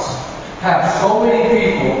prophets have so many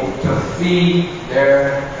people to feed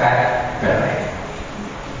their fat belly.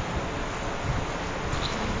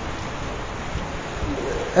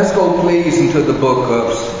 Let's go please into the book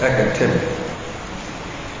of 2 Timothy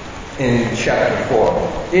in chapter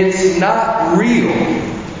 4. It's not real.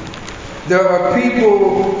 There are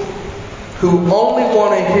people who only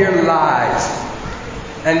want to hear lies,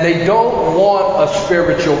 and they don't want a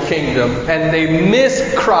spiritual kingdom, and they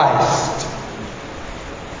miss Christ.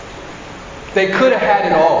 They could have had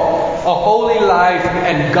it all. A holy life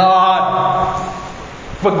and God.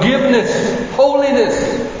 Forgiveness.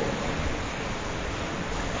 Holiness.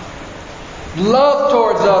 Love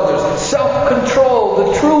towards others, self-control,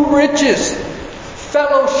 the true riches,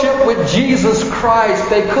 fellowship with Jesus Christ.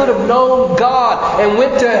 They could have known God and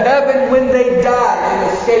went to heaven when they died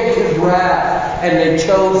and escaped His wrath. And they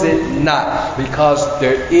chose it not because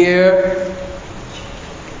their ear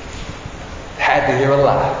had to hear a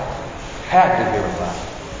lie. Had to hear a lie.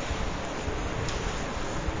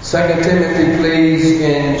 2 Timothy, please,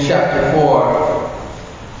 in chapter 4.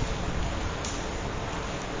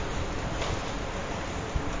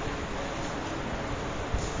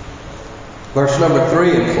 Verse number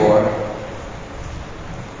 3 and 4.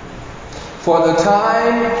 For the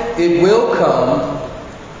time it will come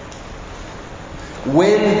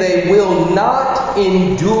when they will not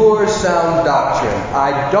endure sound doctrine.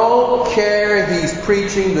 I don't care if he's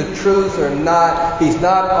preaching the truth or not. He's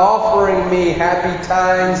not offering me happy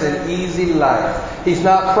times and easy life. He's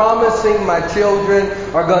not promising my children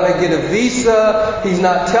are going to get a visa. He's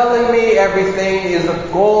not telling me everything is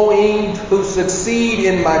going to succeed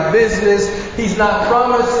in my business. He's not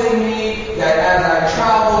promising me that as I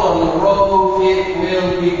travel on the road, it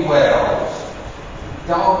will be well.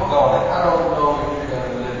 Doggone it. I don't know if you're going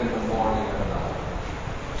to live in the morning or not.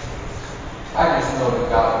 I just know that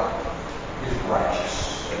God is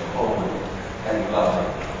righteous and holy and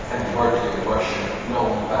loving and worthy of worship, no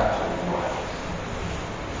matter what.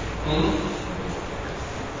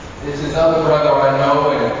 This is other brother I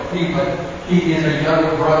know, and he is a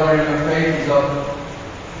younger brother in the faith. He's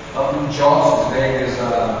up in Jos. His name is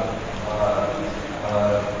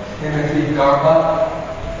Timothy Garba.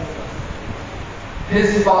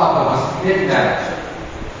 His father was kidnapped,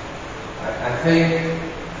 I think,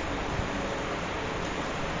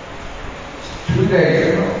 2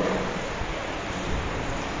 days ago.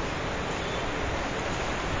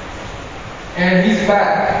 And he's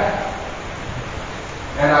back.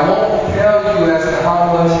 And I won't tell you as to how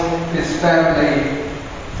much his family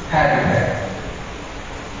had to pay.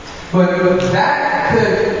 But that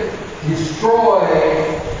could destroy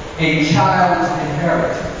a child's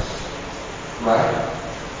inheritance. Right?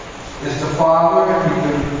 It's the father,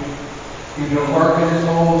 he's been working his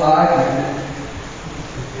whole life,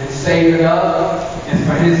 he's been saving up, it's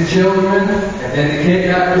for his children, and then the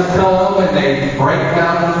kidnappers come and they break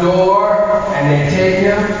down the door, and they take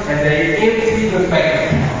him, and they empty the bank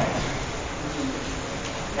account.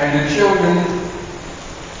 And the children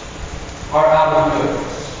are out of goods.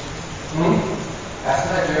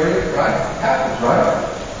 That's Nigeria, right? Happens, right?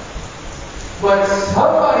 But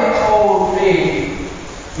somebody told me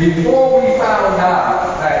before we found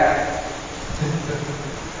out that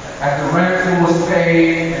the ransom was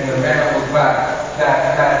paid and the man was back,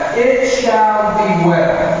 that it shall be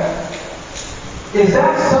well. Is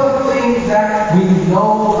that something that we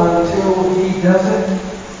know until he doesn't?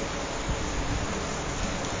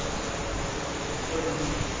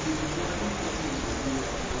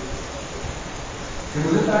 It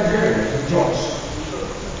was in Nigeria, it was Joyce.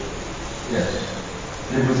 Yes.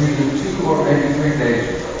 It was either 2 or maybe 3 days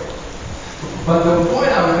ago. But the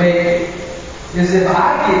point I'm making is if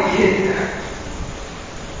I get kidnapped,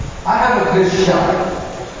 I have a good shot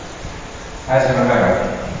as an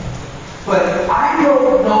American. But I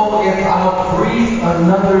don't know if I'll breathe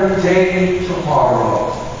another day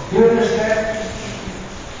tomorrow. You understand?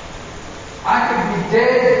 I could be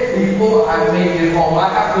dead before I make it home. I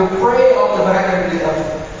have to pray on the back of the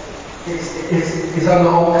it's on the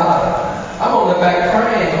Okada. I'm on the back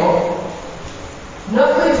praying,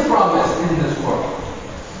 nothing's promised in this world.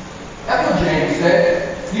 That's what James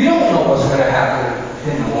said. You don't know what's going to happen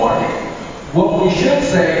in the morning. What we should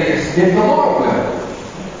say is, if the Lord will.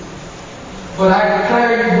 But I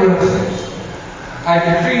declare you blessings. I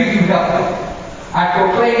decree you healthy. I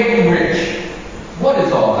proclaim you rich. What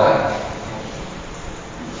is all that?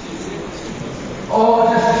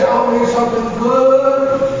 Oh, just tell me something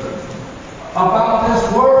good about this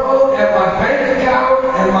world and my bank account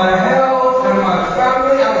and my health and my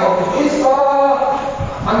family. I want the visa.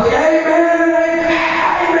 I'm the amen,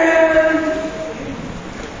 amen.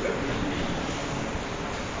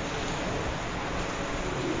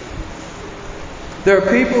 There are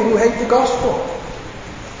people who hate the gospel.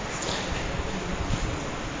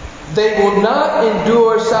 They will not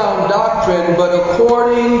endure sound doctrine, but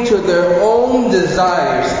according to their own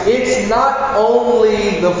desires. It's not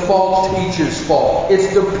only the false teacher's fault.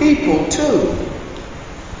 It's the people too.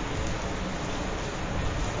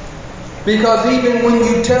 Because even when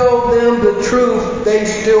you tell them the truth, they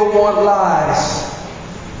still want lies.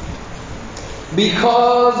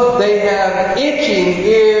 Because they have itching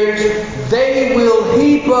ears, they will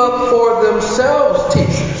heap up for themselves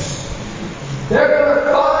teachers. They're going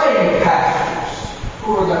to find pastors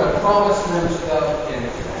who are going to promise them stuff in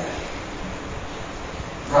flesh.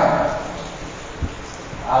 Right?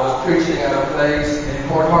 I was preaching at a place in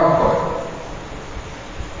Port Harcourt.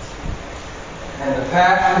 And the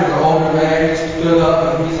pastor, an older man, stood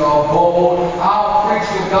up and he's all bold. I'll preach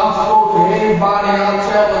the gospel to anybody. I'll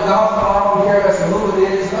tell the gospel. I don't care as to who it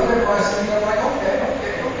is. I'm in my seat. I'm like, okay.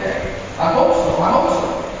 I hope so.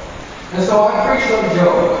 And so I preached on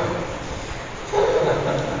Job.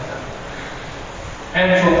 And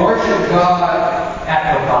to worship God at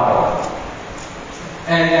the bottom.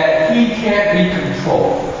 And that He can't be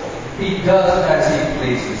controlled. He does as He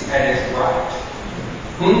pleases, and it's right.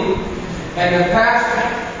 And the pastor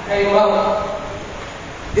came up.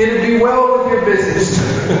 It'll be well with your business.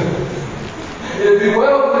 It'll be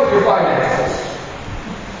well with your finances.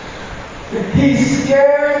 He's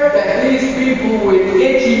scared that these people with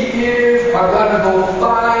itchy ears are going to go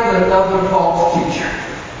find another false teacher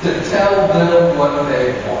to tell them what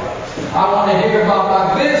they want. I want to hear about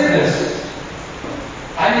my business.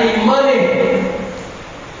 I need money.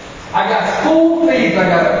 I got school fees I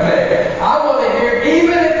got to pay. I want to hear,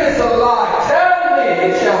 even if it's a lie, tell me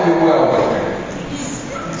it shall be well with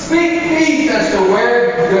me. Speak peace as to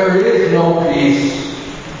where there is no peace.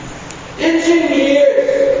 Itching ears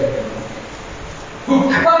who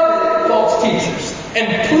covet false teachers and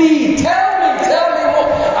plead, tell me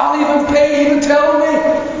more. I'll even pay you to tell me.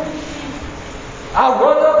 I'll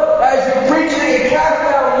run up as you're preaching and cast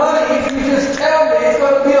out money if you just tell me it's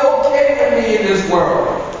going to be okay with me in this world.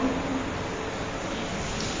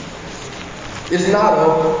 It's not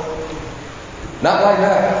over. Not like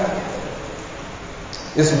that.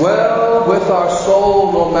 It's well with our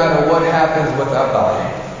soul no matter what happens with our body.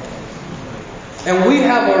 And we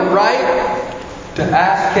have a right to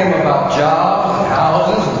ask Him about jobs and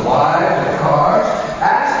houses and wives and cars.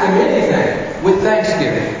 Ask Him anything with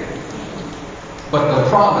thanksgiving. But the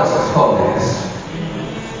promise is holiness.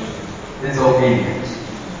 It's obedience.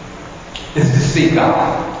 It's to seek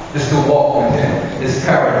God. It's to walk with Him. It's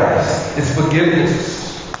paradise. It's forgiveness.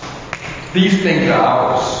 These things are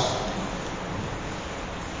ours.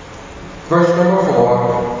 Verse number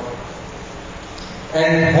 4.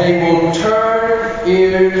 And they will turn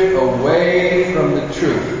ears away from the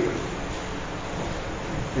truth.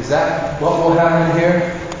 Is that what will happen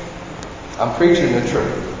here? I'm preaching the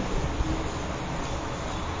truth.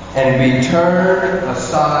 And be turned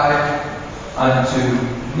aside unto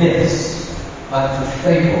myths, unto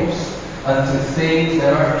fables, unto things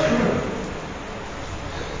that are true.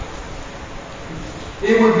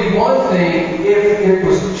 It would be one thing if it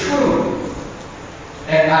was true,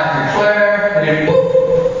 and I declare, and then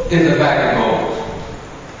boop, is a bag of gold.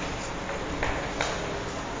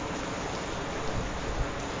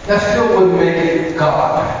 That still wouldn't make it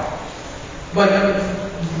God. But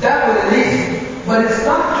that would at least, but it's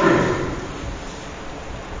not true.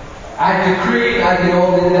 I decree I get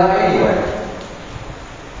old and die anyway.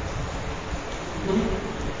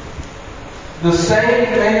 The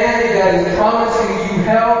same man that is promising you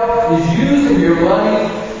help is using your money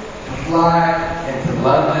to fly into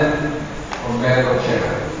London or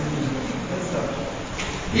Mexico.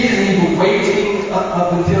 He isn't even waiting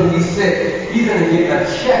up until he's sick. He's going to get a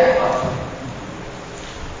check up.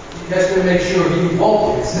 That's to make sure he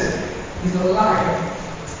won't get sick. He's a liar.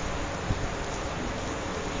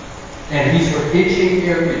 And he's for itching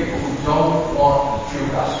ear people who don't want the true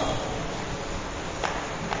gospel.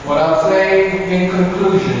 What I'm saying in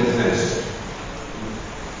conclusion is this.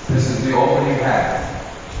 This is the opening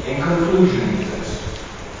half. In conclusion is this.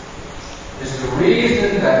 It's the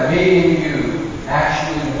reason that me and you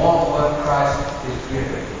actually want what Christ is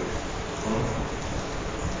giving.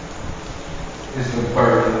 Is the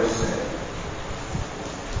burden of sin.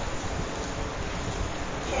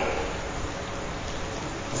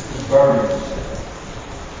 It's the burden of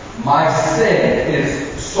sin. My sin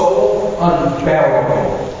is so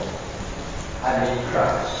unbearable. I need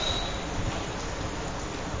Christ.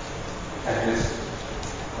 And His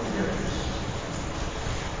forgiveness.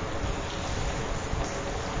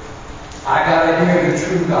 I gotta hear the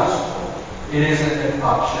true gospel. It isn't an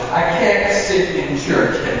option. I can't sit in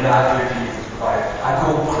church and not hear Jesus Christ. I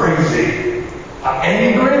go crazy. I'm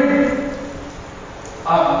angry.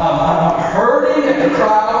 I'm hurting at the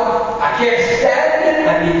crowd. I can't stand it. I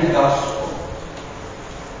need the gospel.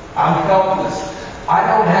 I'm helpless. I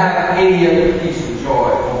don't have any other peace and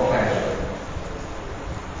joy on planet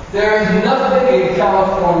Earth. There is nothing in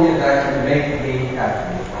California that can make me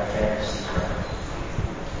happy if I can't see Christ.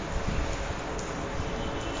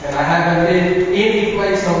 And I haven't been any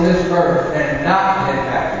place on this earth and not been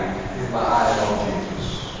happy with my eyes on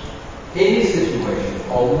Jesus. Any situation,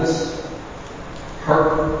 homeless,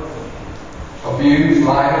 hurt, abused,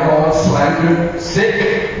 lied on, slandered,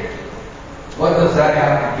 sick. What does that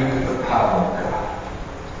have to do with the power of God?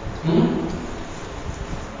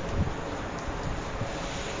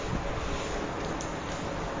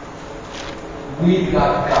 We've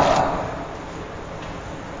got God.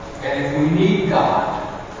 And if we need God,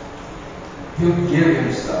 He'll give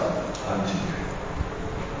Himself unto you.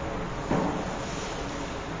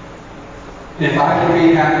 If I can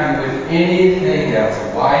be happy with anything else,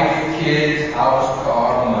 wife, kids, house,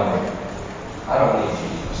 car, money, I don't need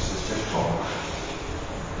Jesus. It's just talk.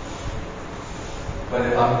 But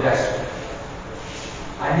if I'm desperate,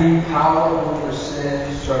 I need power over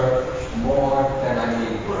sin, sir, more than I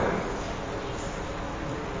need breath.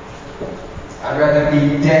 I'd rather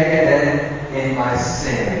be dead than in my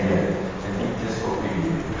sin than be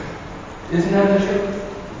disobedient. Isn't that the truth?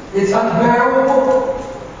 It's unbearable.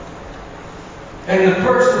 And the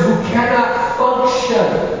person who cannot function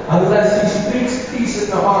unless he speaks peace in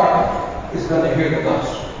the heart is going to hear the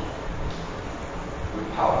gospel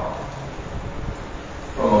with power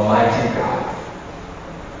from a mighty God.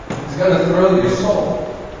 He's going to thrill your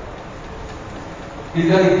soul. He's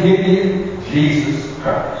going to give you Jesus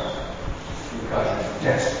Christ because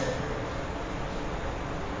you're desperate.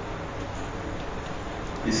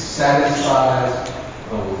 He satisfies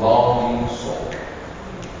the longing soul.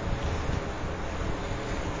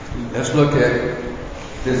 Let's look at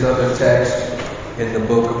this other text in the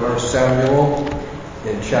book of 1 Samuel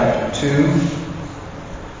in chapter 2.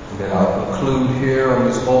 And then I'll conclude here on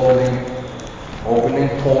this opening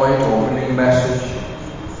point, opening message.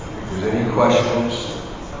 If there's any questions.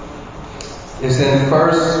 It's in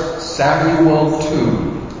 1 Samuel 2.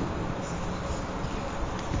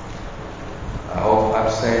 I hope I'm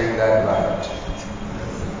saying that right.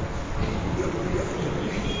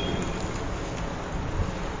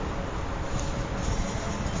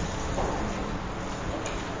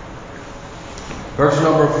 Verse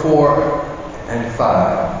number 4 and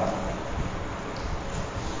 5.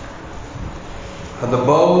 The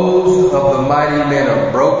bows of the mighty men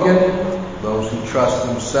are broken, those who trust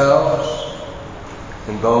themselves,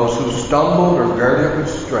 and those who stumbled are girded with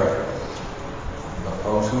strength, but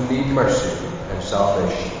those who need mercy and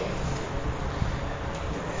salvation.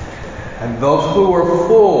 And those who are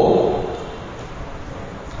full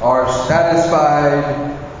are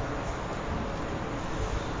satisfied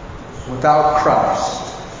without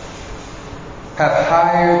Christ, have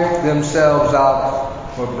hired themselves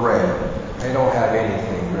out for bread. They don't have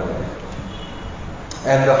anything really.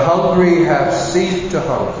 And the hungry have ceased to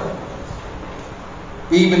hunger.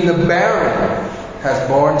 Even the barren has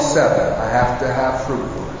borne 7. I have to have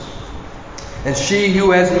fruitfulness. And she who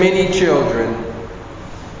has many children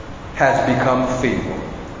has become feeble.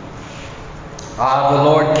 The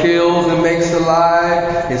Lord kills and makes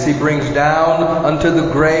alive, as He brings down unto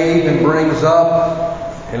the grave and brings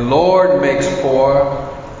up, and Lord makes poor.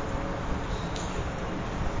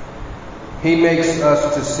 He makes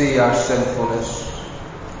us to see our sinfulness,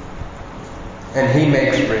 and He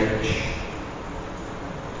makes rich.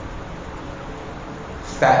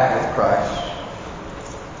 Fat with Christ.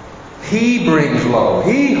 He brings low.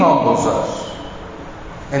 He humbles us,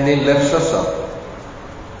 and then lifts us up.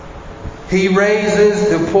 He raises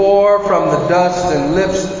the poor from the dust and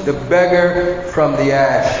lifts the beggar from the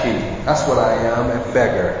ash heap. That's what I am, a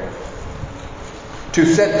beggar. To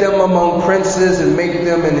set them among princes and make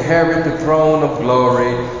them inherit the throne of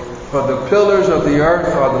glory. For the pillars of the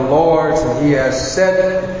earth are the Lord's, and He has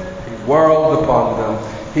set a world upon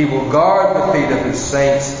them. He will guard the feet of His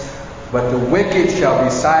saints, but the wicked shall be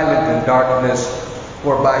silent in darkness,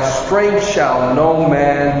 for by strength shall no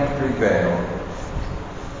man prevail.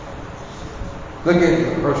 Look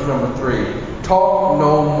at verse number 3. Talk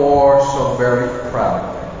no more so very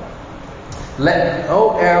proudly. Let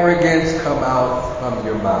no arrogance come out from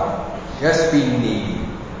your mouth. Just be needy,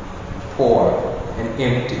 poor, and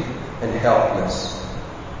empty, and helpless,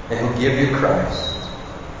 and He'll give you Christ.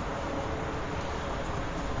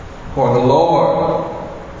 For the Lord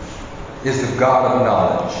is the God of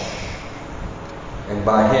knowledge, and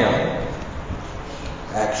by Him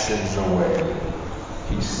actions are weighed.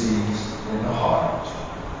 He sees in the heart.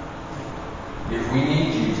 If we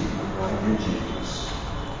need Jesus, we're going to get Jesus.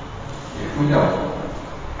 If we don't,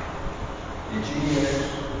 did you